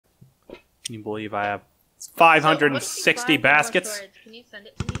Can you believe I have 560 baskets? Can you send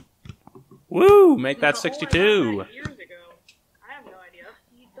it to me? Woo! Make that 62. Years ago. I have no idea.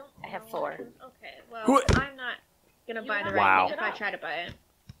 You don't I have 4. Okay, well, I'm not gonna buy the right thing if I try to buy it.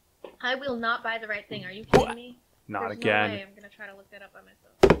 I will not buy the right thing. Are you kidding me? Not There's again. No way I'm gonna try to look that up by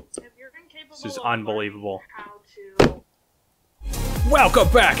myself. If you're incapable This is of unbelievable. how to... Welcome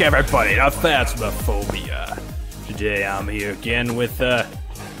back, everybody, to Phasmophobia. Today I'm here again with the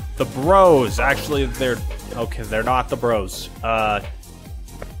bros. Actually, they're not the bros. No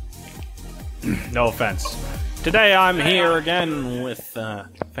offense. Today I'm here again with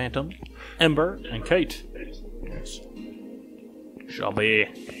Phantom, Ember, and Kate. Yes. Shall be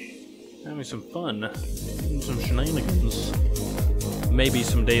having some fun, some shenanigans, maybe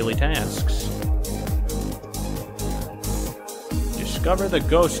some daily tasks. Discover the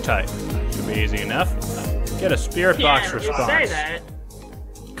ghost type. Should be easy enough. Get a spirit box response. Say that.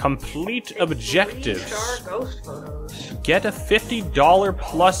 Complete objectives. 3-star ghost photos. Get a $50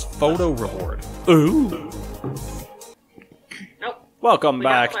 plus photo reward. Ooh. Nope. Welcome We got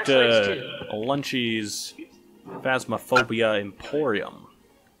back flashlights to too. Lunchie's Phasmophobia Emporium.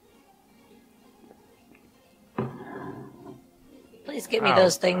 Please give me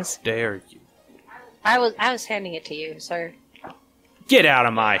those things. Dare you? I was handing it to you, sir. Get out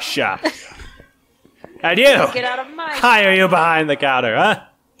of my shop. And you! Get out of my Why are you behind the counter, huh?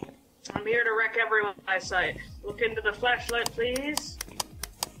 I'm here to wreck everyone's eyesight. Look into the flashlight, please.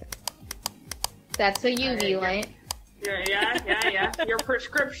 That's a UV light. Yeah. Your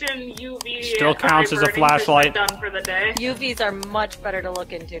prescription UV Still counts as a flashlight. Done for the day. UVs are much better to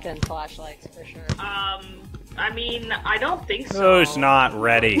look into than flashlights, for sure. I mean, I don't think so. Who's not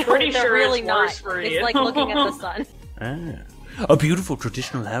ready? Pretty They're sure really it's not. worse for It's you. like looking at the sun. A beautiful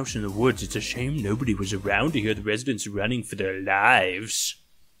traditional house in the woods. It's a shame nobody was around to hear the residents running for their lives.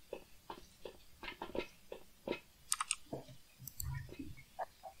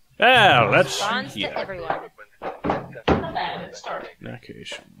 Well, let's Responds see to here. everyone. In that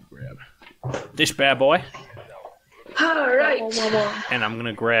case, I'm gonna grab this bad boy. Alright. And I'm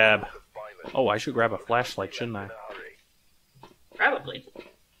gonna grab... Oh, I should grab a flashlight, shouldn't I? Probably.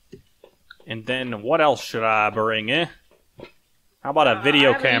 And then what else should I bring, eh? How about a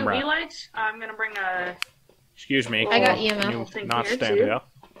video I have camera? A UV light. I'm gonna bring a... Excuse me. I got Can you EMF. Thing not here, stand too. here?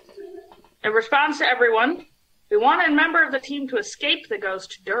 In response to everyone, we want a member of the team to escape the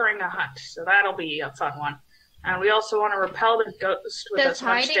ghost during a hunt, so that'll be a fun one. And we also want to repel the ghost with Does a smudge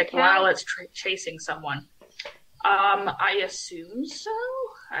hiding stick count? while it's chasing someone. I assume so?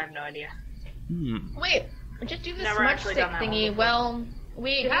 I have no idea. Wait, just do the Never smudge actually stick done that one thingy. before. Well,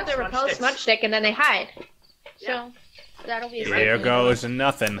 we have the smudge repel sticks. smudge stick and then they hide. Yeah. So, that'll be Here goes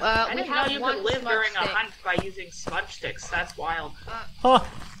nothing. I we didn't know have you one could live smudge during a stick. hunt by using smudge sticks. That's wild. Huh.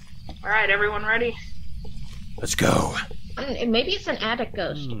 Alright, everyone ready? Let's go. Maybe it's an attic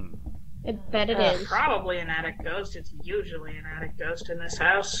ghost. I bet it is. Probably an attic ghost. It's usually an attic ghost in this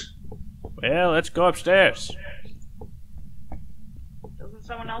house. Well, let's go upstairs. Doesn't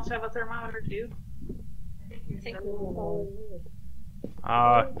someone else have a thermometer too?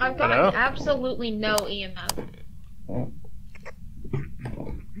 I've gotten hello? absolutely no EMF.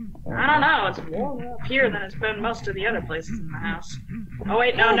 I don't know. It's warmer up here than it's been most of the other places in the house. Oh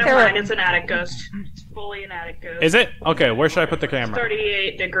wait, no, never mind. It's an attic ghost. It's fully an attic ghost. Is it? Okay, where should I put the It's camera?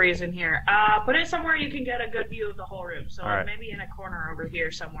 38 degrees in here. Put it somewhere you can get a good view of the whole room. So Alright. maybe in a corner over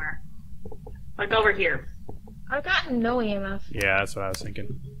here somewhere. Like over here. I've gotten no EMF. Yeah, that's what I was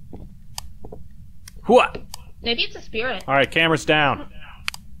thinking. What? Maybe it's a spirit. Alright, camera's down.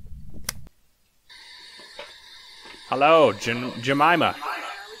 Hello, Jemima.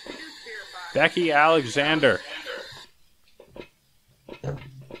 Becky Alexander.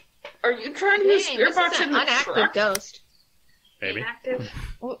 Are you trying to use Hey, spirit this box is in an the unactive truck? ghost. Maybe. Inactive?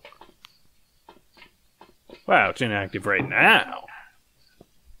 Wow, it's inactive right now.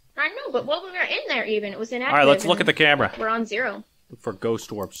 I know, but while we were in there even, it was inactive. Alright, let's look at and the camera. We're on 0. Look for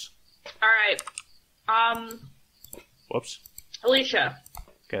ghost orbs. Alright. Whoops. Alicia.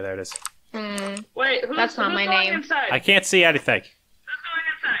 Okay, there it is. Wait, That's not my going name. inside? I can't see anything. Who's going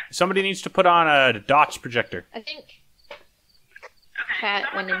inside? Somebody needs to put on a dots projector. I think Okay. Cat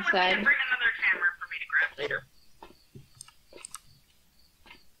someone went come with me inside. and bring another camera for me to grab later.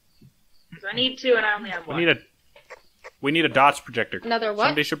 'Cause I need two and I only have one. We need a dots projector. Another what?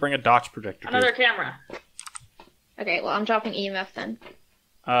 Somebody should bring a dots projector. too. Another camera. Okay, well, I'm dropping EMF then.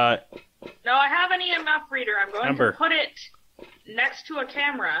 No, I have an EMF reader. I'm going Ember. to put it next to a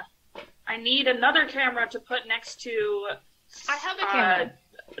camera. I need another camera to put next to I have a camera.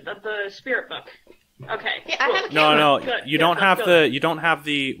 the spirit book. Okay. Yeah, I have a No, camera. no, Good, you good, don't good, have good. the. You don't have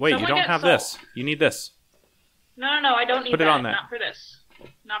the. Wait, Someone you don't get have salt. this. You need this. No, I don't need Put it that. on there. Not for this.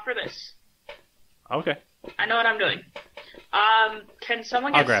 Not for this. Okay. I know what I'm doing. Can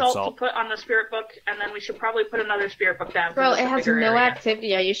someone I'll get grab salt, salt. to put on the spirit book, and then we should probably put another spirit book down. 'cause Bro, it's it a has bigger no area.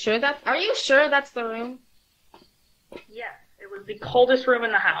 activity. Are you sure that's the room? Yes, it was the coldest room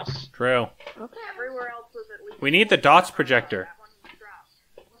in the house. True. Okay. Everywhere else was at least. We need the dots projector. That one was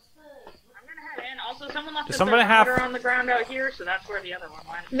dropped. I'm gonna head in. Also, someone left Does a someone have- thermometer on the ground out here, so that's where the other one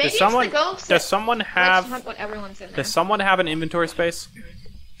went. Maybe Does someone? it's the ghost. Does someone Let's have? hunt when everyone's in there. Does someone have an inventory space?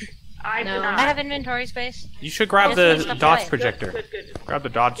 I No. do not. I have inventory space. You should grab Just the put stuff dots away. projector. Good. Grab the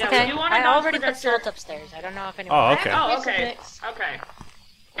dots. Yeah, Okay. we do want a I dot already put projector. salt upstairs. I don't know if anyone. Oh, okay. Oh, Piece of okay. mix. Okay.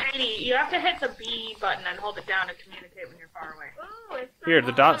 Katie, you have to hit the B button and hold it down to communicate when you're far away. Ooh, it's so Here,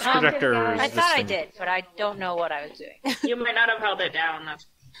 the dots long. projector Okay, is I this thought I thing. did, but I don't know what I was doing. You might not have held it down. That's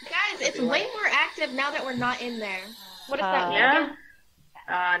Guys, it's way more active now that we're not in there. What does that mean?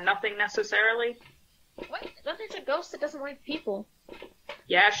 yeah. Nothing necessarily. What? But there's a ghost that doesn't like people.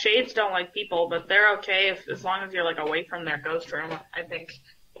 Yeah, shades don't like people, but they're okay as long as you're like away from their ghost room. I think.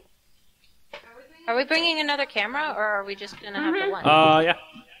 Are we bringing another camera, or are we just gonna have the one? Yeah.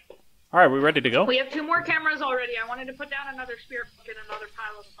 All right, we ready to go? We have 2 more cameras already. I wanted to put down another spirit book and another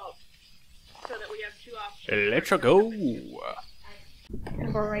pile of salt, so that we have 2 options. Let's go.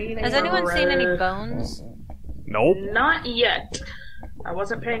 Has anyone seen any bones? Nope. Not yet. I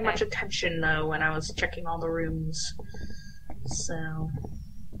wasn't paying much attention though when I was checking all the rooms. So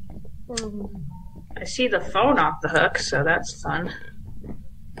I see the phone off the hook, so that's fun.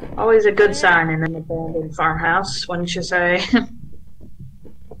 Always a good sign in an abandoned farmhouse, wouldn't you say?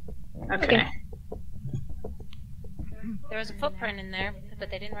 Okay. There was a footprint in there, but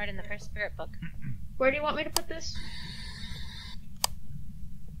they didn't write in the first spirit book. Where do you want me to put this?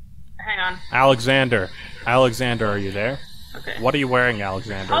 Hang on. Alexander, are you there? Okay. What are you wearing,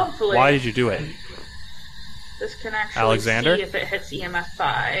 Alexander? Hopefully. Why did you do it? This can actually Alexander? see if it hits EMF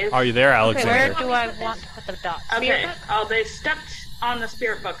 5. Are you there, Where Alexander? do I want to put the dots? Okay. book? Oh, they stepped on the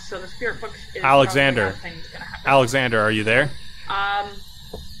spirit book, so the spirit book is Alexander. probably not gonna happen. Alexander, are you there?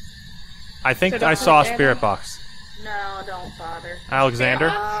 I think So I don't saw a put it there, spirit then? box. No, don't bother. Alexander?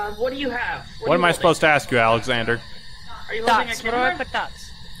 What do you have? What am I supposed to ask you, Alexander? Are you holding a Dots. Where do I camera? put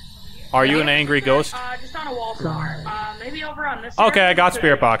dots? Are you an angry ghost? Just on a wall somewhere. Maybe over on this Okay, area, I got because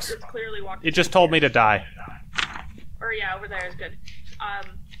spirit box. It's clearly walking. It just told me to die. Or yeah, over there is good.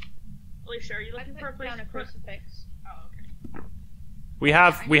 Alicia, are you looking for a place Down a to put? crucifix. Oh, okay.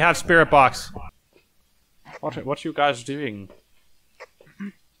 We have spirit box. What you guys doing?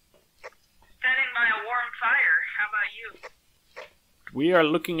 Standing by a warm fire. How about you? We are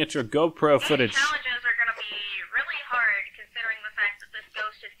looking at your GoPro footage. Challenges are gonna be really hard considering the fact that this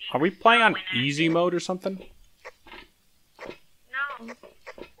ghost is being Are we playing on so inactive. easy mode or something? No.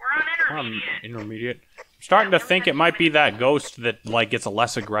 We're on intermediate. Intermediate. I'm starting to think it might be that ghost that like gets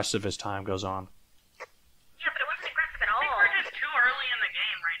less aggressive as time goes on. Yeah, but it wasn't aggressive at I think all. we're just too early in the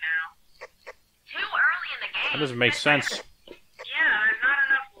game right now. Too early in the game. That doesn't make sense. Yeah, there's not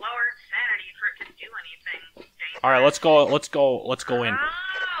enough lowered sanity for it to do anything dangerous. All right, let's go in. Oh,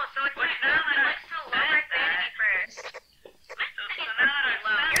 so it's like let's lower sanity first.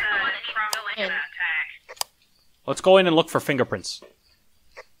 Let's go in and look for fingerprints. Wait.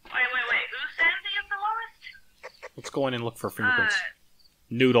 Whose sanity is the lowest? Let's go in and look for fingerprints.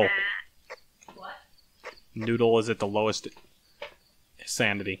 Noodle. What? Noodle is at the lowest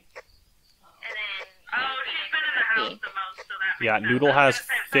sanity. And then Oh, she's been in the house the most, so that makes Yeah, sense. Noodle I was has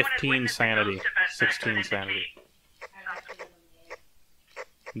gonna say, if someone had 15 witnessed the sanity, ghost event, 16 that could sanity. indicate-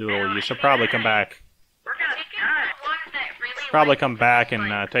 Noodle, you should probably come back. We're gonna pick die. the one that really Probably likes come back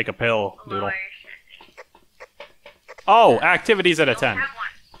and take a pill, Noodle. lower sanity. Oh, activities at a 10. Have one.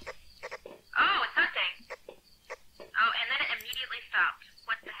 Oh, it's hunting. Oh, and then it immediately stopped.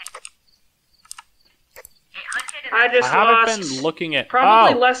 What the heck? It hunted and I I just haven't lost been looking at.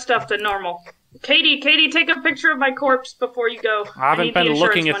 probably Oh, less stuff than normal. Katie, take a picture of my corpse before you go. I haven't need the been insurance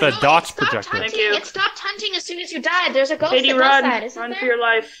looking at the money. dots it stopped projector. Thank you. It stopped hunting as soon as you died. There's a ghost Katie, that run! does that, isn't Run there? for your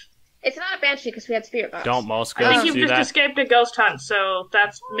life. It's not a banshee because we had spirit box. Don't most I think ghosts you've do just that? escaped a ghost hunt, so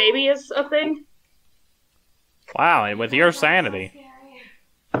that's maybe is a thing. Wow, and with your sanity.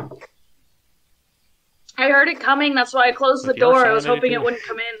 I heard it coming, that's why I closed the With your door. I was sanity, hoping too. it wouldn't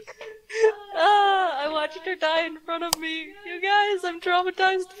come in. I watched her die in front of me. You guys, I'm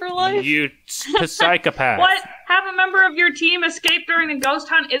traumatized for life. You psychopath. What? Have a member of your team escape during the ghost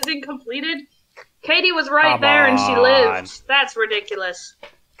hunt isn't completed? Katie was right Come there and she on. lived. That's ridiculous.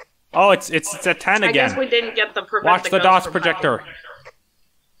 Oh, it's a 10 I guess again. we didn't get the prevent Watch the ghost dots from projector. following.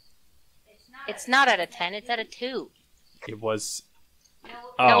 It's not at a 10, it's at a 2. It was... Yeah,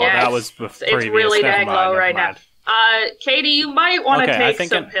 Oh, that was it's previous. really Never dang mind, low never right mind. now. Katie, you might want to Okay, I take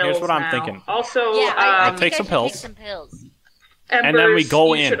think some pills here's what I'm now. thinking. Also, Yeah, I take think I some should pills. take some pills. Embers, And then we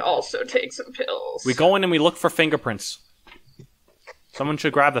go you in. should also take some pills. We go in and we look for fingerprints. Someone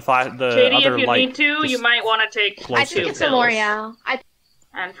should grab the Katie, other if you light. need to, Just you might want to take close I to think it. it's a L'Oreal.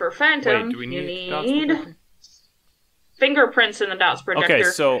 And for Phantom, Wait, do we you need dots need projector? fingerprints in the dots projector. Okay,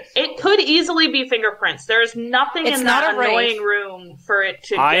 so It could easily be fingerprints. There's nothing It's in not that a wraith. annoying room for it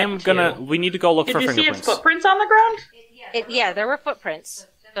to I get am to. gonna. We need to go look Did for you see fingerprints. its footprints on the ground? Yeah, there were footprints.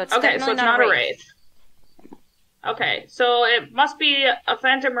 So it's Okay, definitely so it's not a wraith. Okay, so it must be a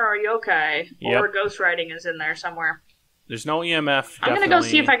phantom or a yokai, Yep. or ghost writing is in there somewhere. There's no EMF. I'm gonna go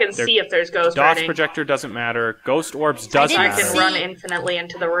see if I can see if there's ghost Dots writing. projector doesn't matter. Ghost orbs does didn't I matter. can see- run infinitely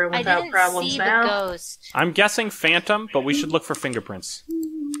into the room I without didn't problems see now. the ghost. I'm guessing phantom, but we should look for fingerprints.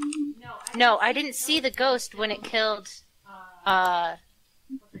 No, I didn't see the ghost when it killed,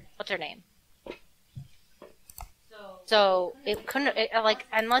 what's her name? So, it couldn't,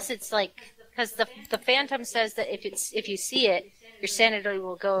 unless it's like, because the Phantom says that if you see it, your sanity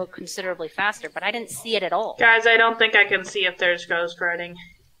will go considerably faster, but I didn't see it at all. Guys, I don't think I can see if there's ghost writing.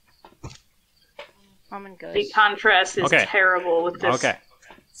 Common The ghost. contrast is Okay. terrible with this. Okay.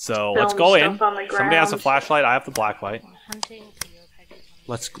 So film let's go in. stuff on the Somebody has a ground. flashlight. I have the black light. Hunting.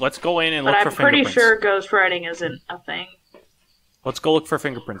 Let's go in and But look I'm for pretty fingerprints. sure ghost writing isn't a thing. Let's go look for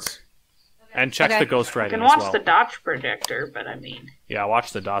fingerprints. And check Okay. the ghost I writing can as watch well. the dots projector, but I mean, Yeah,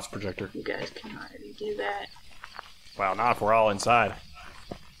 watch the dots projector. you guys can already do that. Wow, not if we're all inside.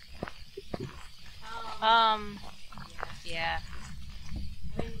 Yeah.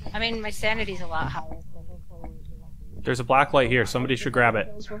 I mean, my sanity's a lot higher. So hopefully There's a black light here. Somebody should grab it.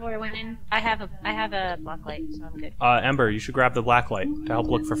 Before I went in. I have a black light, so I'm good. Ember, you should grab the black light to help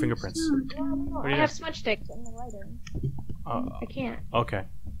look for fingerprints. What do I you have do? smudge sticks in the lighter. I can't. Okay.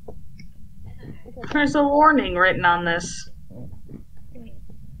 There's a warning written on this. I need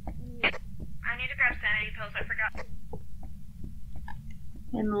to grab sanity pills. I forgot.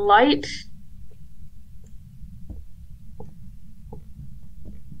 In light.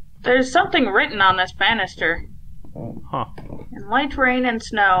 There's something written on this banister. Huh. In light, rain, and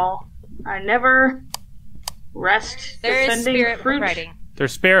snow, I never rest There is defending spirit fruit writing.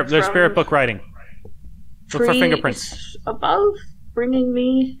 There's spirit From- book writing. Look for trees fingerprints. above, bringing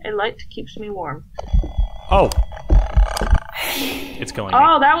me a light that keeps me warm. Oh. It's killing me.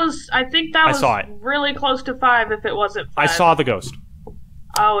 Oh, that was. I think that I was saw it. really close to 5 if it wasn't 5. I saw the ghost.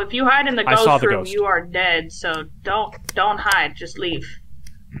 Oh, if you hide in the I saw ghost the room, ghost. you are dead. So don't hide. Just leave.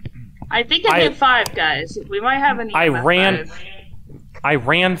 I think I I- did 5, guys. We might have an I EMF ran- 5. I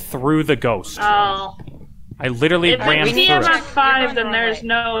ran through the ghost. Oh, I literally if ran it's through EMF it. 5, You're then going there's the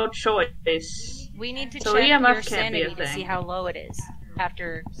no choice. We need to So check EMF your can't be a sanity to thing. see how low it is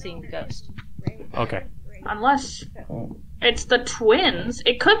after seeing the ghost. Okay. Unless it's the twins.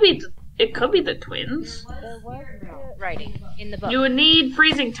 It could be. It could be the twins. Writing in the book. You would need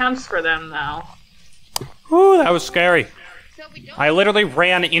freezing temps for them, though. Whew, that was scary. I literally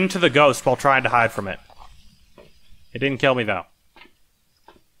ran into the ghost while trying to hide from it. It didn't kill me, though.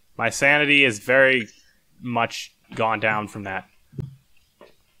 My sanity is very much gone down from that.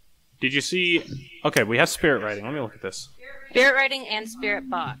 Did you see... Okay, we have spirit writing. Let me look at this. Spirit writing and spirit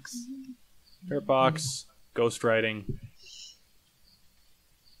box. Spirit box, ghost writing.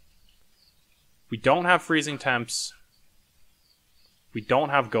 We don't have freezing temps. We don't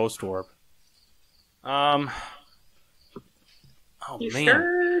have ghost orb. Oh, You man.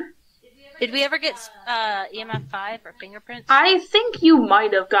 sure? Did we ever get EMF 5 or fingerprints? I think you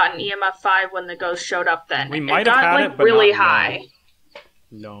might have gotten EMF 5 when the ghost showed up. Then We it might got have had like it, but really not high.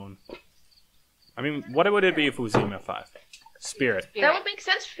 Known. I mean, what would it be if it was EMF 5? Spirit. That would make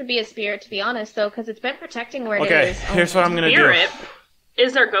sense to be a spirit, to be honest, though, because it's been protecting where it Okay, is. here's what I'm gonna do. Spirit.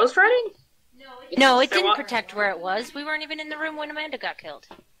 Is there ghost writing? No, it There didn't wa- protect where it was. We weren't even in the room when Amanda got killed.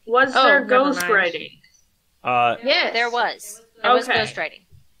 Was Oh, there never ghost mind. writing? Yes. There was. There was Okay. ghost writing.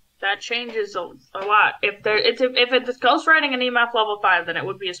 That changes a lot. If it's ghost writing an EMF level 5, then it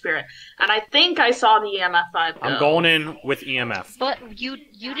would be a spirit. And I think I saw the EMF 5 go. I'm going in with EMF. But you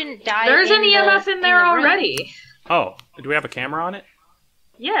didn't die. There's an EMF in there the room. already. Oh, do we have a camera on it?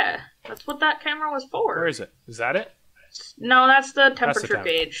 Yeah, that's what that camera was for. Where is it? Is that it? No, that's the the temperature temp.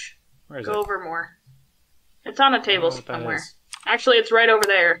 gauge. Where is Go it? over more. It's on a I table don't know what that somewhere. is. Actually, it's right over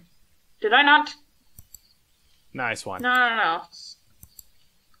there. Did I not? Nice one. No.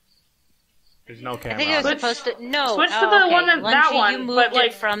 There's no I camera. think it was on it. supposed to. No. Switch to oh, the okay. one that- that Lunchie, one, you moved but,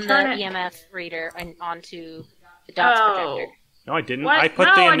 like, it from the turn it- EMF reader and onto the dots Oh. projector. No, I didn't. What? I put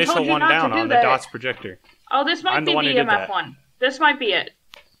No, the I initial told you one not to down do on the that. dots projector. Oh, this might I'm be the one the who did EMF that. one. This might be it.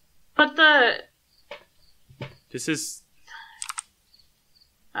 But the... This is...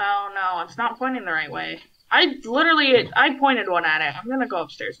 Oh, no, it's not pointing the right way. I pointed one at it. I'm gonna go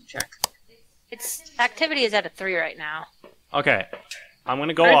upstairs and check. Its activity is at a 3 right now. Okay. I'm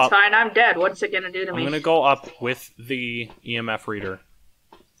gonna go That's up. fine, I'm dead. What's it gonna do to me? I'm gonna go up with the EMF reader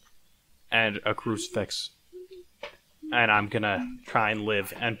and a crucifix, and I'm gonna try and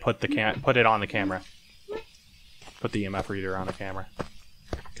live and put it on the camera. Put the EMF reader on the camera,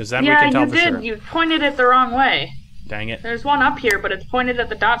 because then we can tell for you did. sure. You pointed it the wrong way. Dang it! There's one up here, but it's pointed at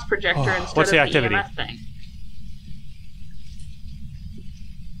the dots projector instead what's of the activity? EMF thing.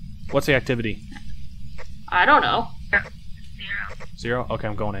 What's the activity? I don't know. 0? Okay,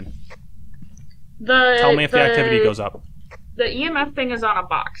 I'm going in. The Tell me if the activity goes up. The EMF thing is on a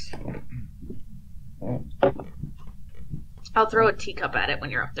box. I'll throw a teacup at it when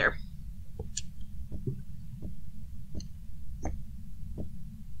you're up there.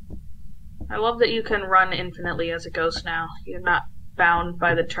 I love that you can run infinitely as a ghost now. You're not bound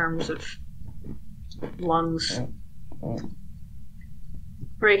by the terms of lungs.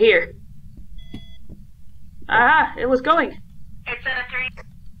 Right here. Ah, it was going. It's at a 3.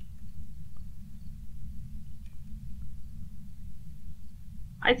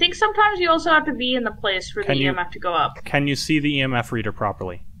 I think sometimes you also have to be in the place for the EMF to go up. Can you see the EMF reader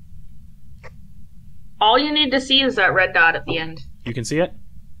properly? All you need to see is that red dot at the end. You can see it?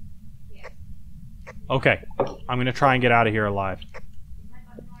 Okay. I'm gonna try and get out of here alive.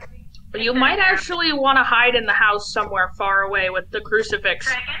 But you might actually want to hide in the house somewhere far away with the crucifix.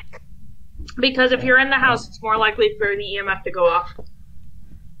 Because if you're in the house, it's more likely for the EMF to go off.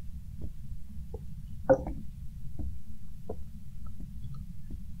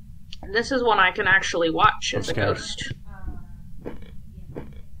 This is one I can actually watch as a ghost.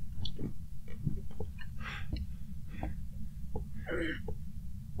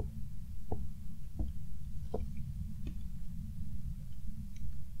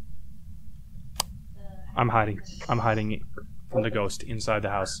 I'm hiding. I'm hiding from the ghost inside the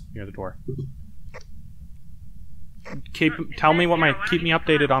house near the door. Keep me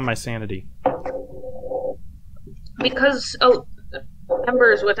updated on my sanity. Because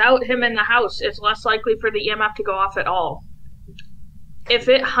Embers, without him in the house, it's less likely for the EMF to go off at all. If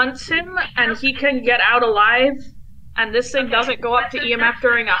it hunts him and he can get out alive, and this thing doesn't go up to EMF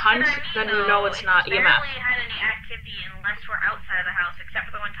during a hunt, then you know it's not EMF. Barely had any activity unless we're outside of the house, except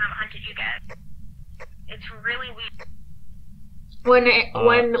for the one time it hunted you guys. It's really weird.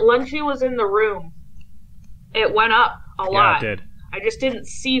 When Lunchie was in the room, it went up a lot. Yeah, it did. I just didn't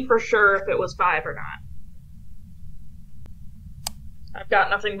see for sure if it was 5 or not. I've got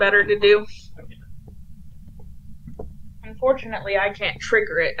nothing better to do. Unfortunately, I can't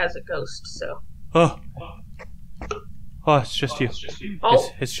trigger it as a ghost, so... Oh, it's just you.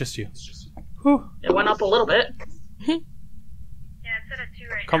 Oh. It's just you. Whew. It went up a little bit. Yeah, it's at a 2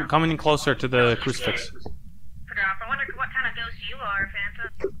 right now. Coming closer to the crucifix. Put it off. I wonder what kind of ghost you are,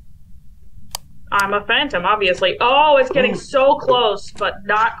 Phantom. I'm a phantom, obviously. Oh, it's getting so close, but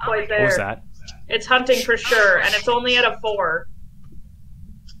not quite there. What was that? It's hunting for sure, and it's only at a 4.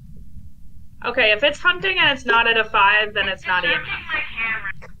 Okay, if it's hunting and it's not at a 5, then it's not EMF. My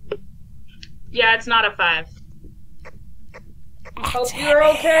camera. Yeah, it's not a 5. Hope you're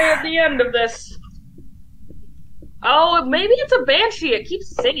okay at the end of this. Oh, maybe it's a banshee. It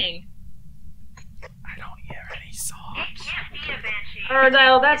keeps singing. I don't hear any songs. It can't be a banshee. Or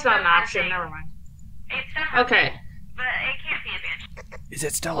no, that's not an option. Never mind. It's still hunting, Okay. but it can't be a banshee. Is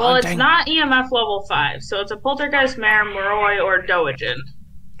it still Well, hunting? it's not EMF level 5, so it's a poltergeist, mare, moroi, or dowager.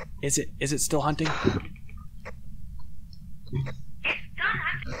 Is it still hunting? It's done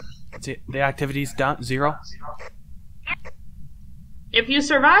hunting. The activity's done 0? If you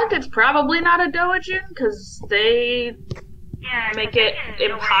survived, it's probably not a dowager, because they Yeah, make but it they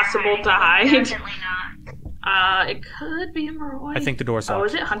can impossible know to where hide. Definitely not. It could be a moroi. I think the door's Oh, locked.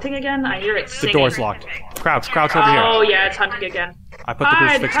 is it hunting again? I hear it The singing. door's locked. Crouch over here. Oh, yeah, it's hunting again. I put the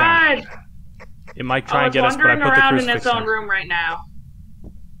crucifix down. Hide! It might try and It's get us, but I wandering put the around in crucifix its own down. room right now.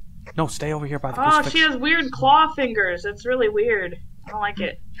 No, stay over here by the Oh, crucifix. she has weird claw fingers. It's really weird. I don't like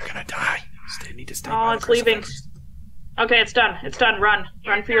it. You're gonna die. Need to stay Oh, by the it's leaving. crucifix. Okay, it's done. It's done. Run.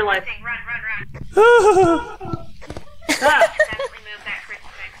 Run for your life. Run. Ah! Definitely move that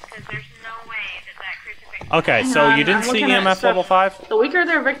crucifix, because there's no way that crucifix... Okay, so you didn't I'm see looking at EMF stuff. level 5? The weaker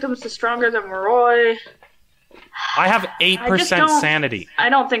their victims, the stronger the moroi. I have I 8% just don't- sanity. I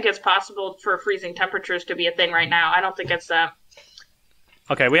don't think it's possible for freezing temperatures to be a thing right now. I don't think it's that.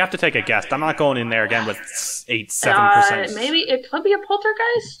 Okay, we have to take a guess. I'm not going in there again with 7%. Maybe it could be a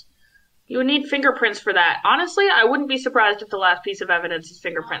poltergeist? You would need fingerprints for that. Honestly, I wouldn't be surprised if the last piece of evidence is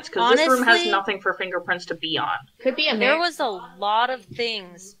fingerprints, because this room has nothing for fingerprints to be on. Could be a There was a lot of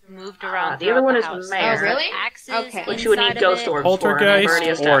things moved around. The other one is house. Mayor. Oh, really? Axes, Okay. Which you would need ghost orbs Poltergeist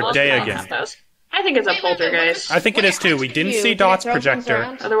for. And or Dagon? I think it's a poltergeist. I think it is too. We didn't see Dot's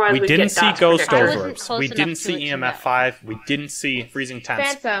projector. Otherwise, We we'd didn't get see Dot's ghost projector. orbs. close We enough didn't to see it to EMF know. 5. We didn't see freezing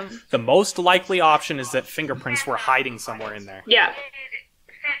temps. Phantom. The most likely option is that fingerprints were hiding somewhere in there. Yeah.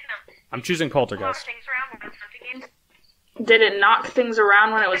 I'm choosing poltergeist. Things around when I was hunting in. Did it knock things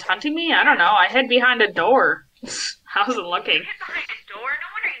around when it was hunting me? I don't know. I hid behind a door. I wasn't looking. Hid behind a door. No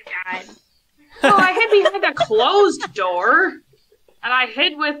wonder you died. Well, I hid behind a closed door. And I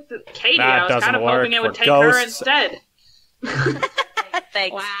hid with Katie. That I was kind doesn't of hoping work it would for take her ghosts. instead.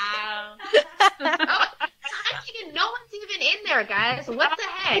 Thanks. Wow. No one's even in there, guys. What the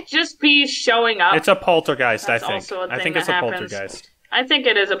heck? Just be showing up. It's a poltergeist, That's I think. also a I thing think that it's a happens. poltergeist. I think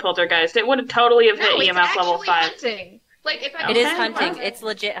it is a poltergeist. It would totally have hit No, it's EMF level actually 5. hunting. Like, if I It is Okay. hunting. It's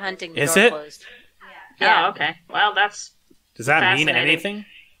legit hunting. The Is door it? Closed. Yeah. Oh, okay. Well, that's Does that mean Fascinating. anything?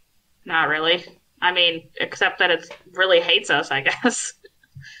 not really. I mean, except that it really hates us, I guess.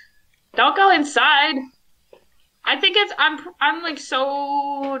 Don't go inside. I think it's. I'm like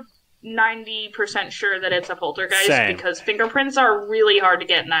so 90% sure that it's a poltergeist Same. because fingerprints are really hard to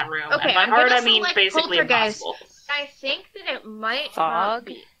get in that room. Okay, and by I'm hard, gonna I mean select basically poltergeist. impossible. I think that it might Fog? not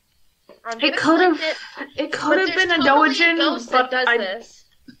be. I'm It gonna could have. select It but could have there's been a totally Doujin, ghost but that does I. this.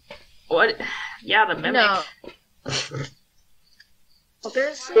 What? Yeah, the mimic. No.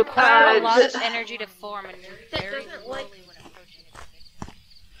 There's Require a Uh, lot of energy to form and move that very doesn't, slowly like- when approaching it.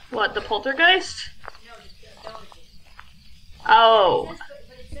 What? The poltergeist? Oh.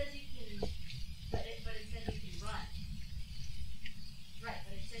 But it says you can. But it says you can run. Right,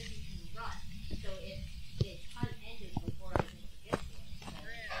 but it says you can run. So it's unended before I think it gets to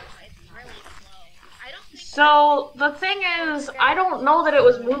it. It's really slow. I don't think So the thing is, I don't know that it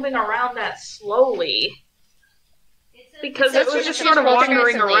was moving around that slowly because it says was you just can sort of poltergeist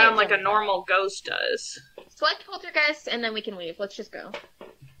wandering and leave. around like a normal ghost does. select poltergeist and then we can leave. Let's just go.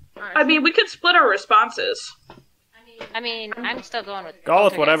 Alright. I mean, we could split our responses. I mean, I'm still going with. Go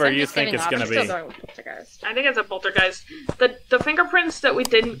with poltergeist. whatever I'm you just think giving it's gonna options. be. Still going with poltergeist. I think it's a poltergeist. The fingerprints that we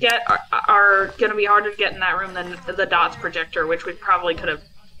didn't get are going to be harder to get in that room than the dots projector, which we probably could have.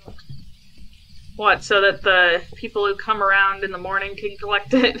 What? So that the people who come around in the morning can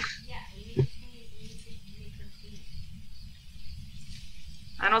collect it.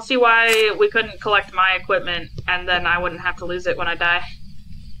 I don't see why we couldn't collect my equipment and then I wouldn't have to lose it when I die.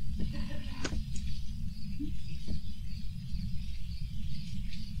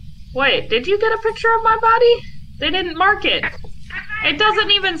 Wait, did you get a picture of my body? They didn't mark it. It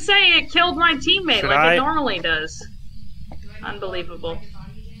doesn't even say it killed my teammate Should like I? it normally does. Unbelievable.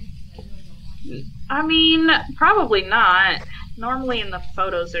 I mean, probably not. Normally in the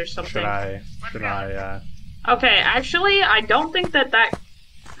photos there's something. Should I, Okay, actually, I don't think that does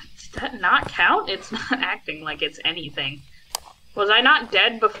that not count? It's not acting like it's anything. Was I not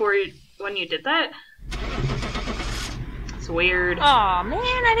dead before when you did that? It's weird. Aw, man,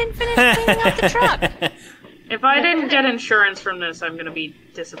 I didn't finish cleaning out the truck. If I didn't get insurance from this, I'm gonna be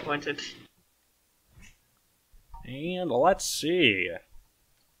disappointed. And let's see.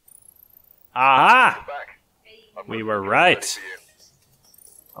 Aha! We were right.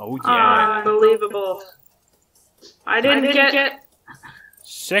 Oh yeah. Unbelievable. I didn't get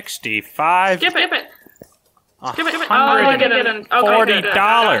 65. skip it. Skip it. Oh, $140. I get an okay,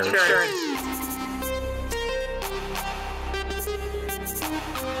 good. Sure.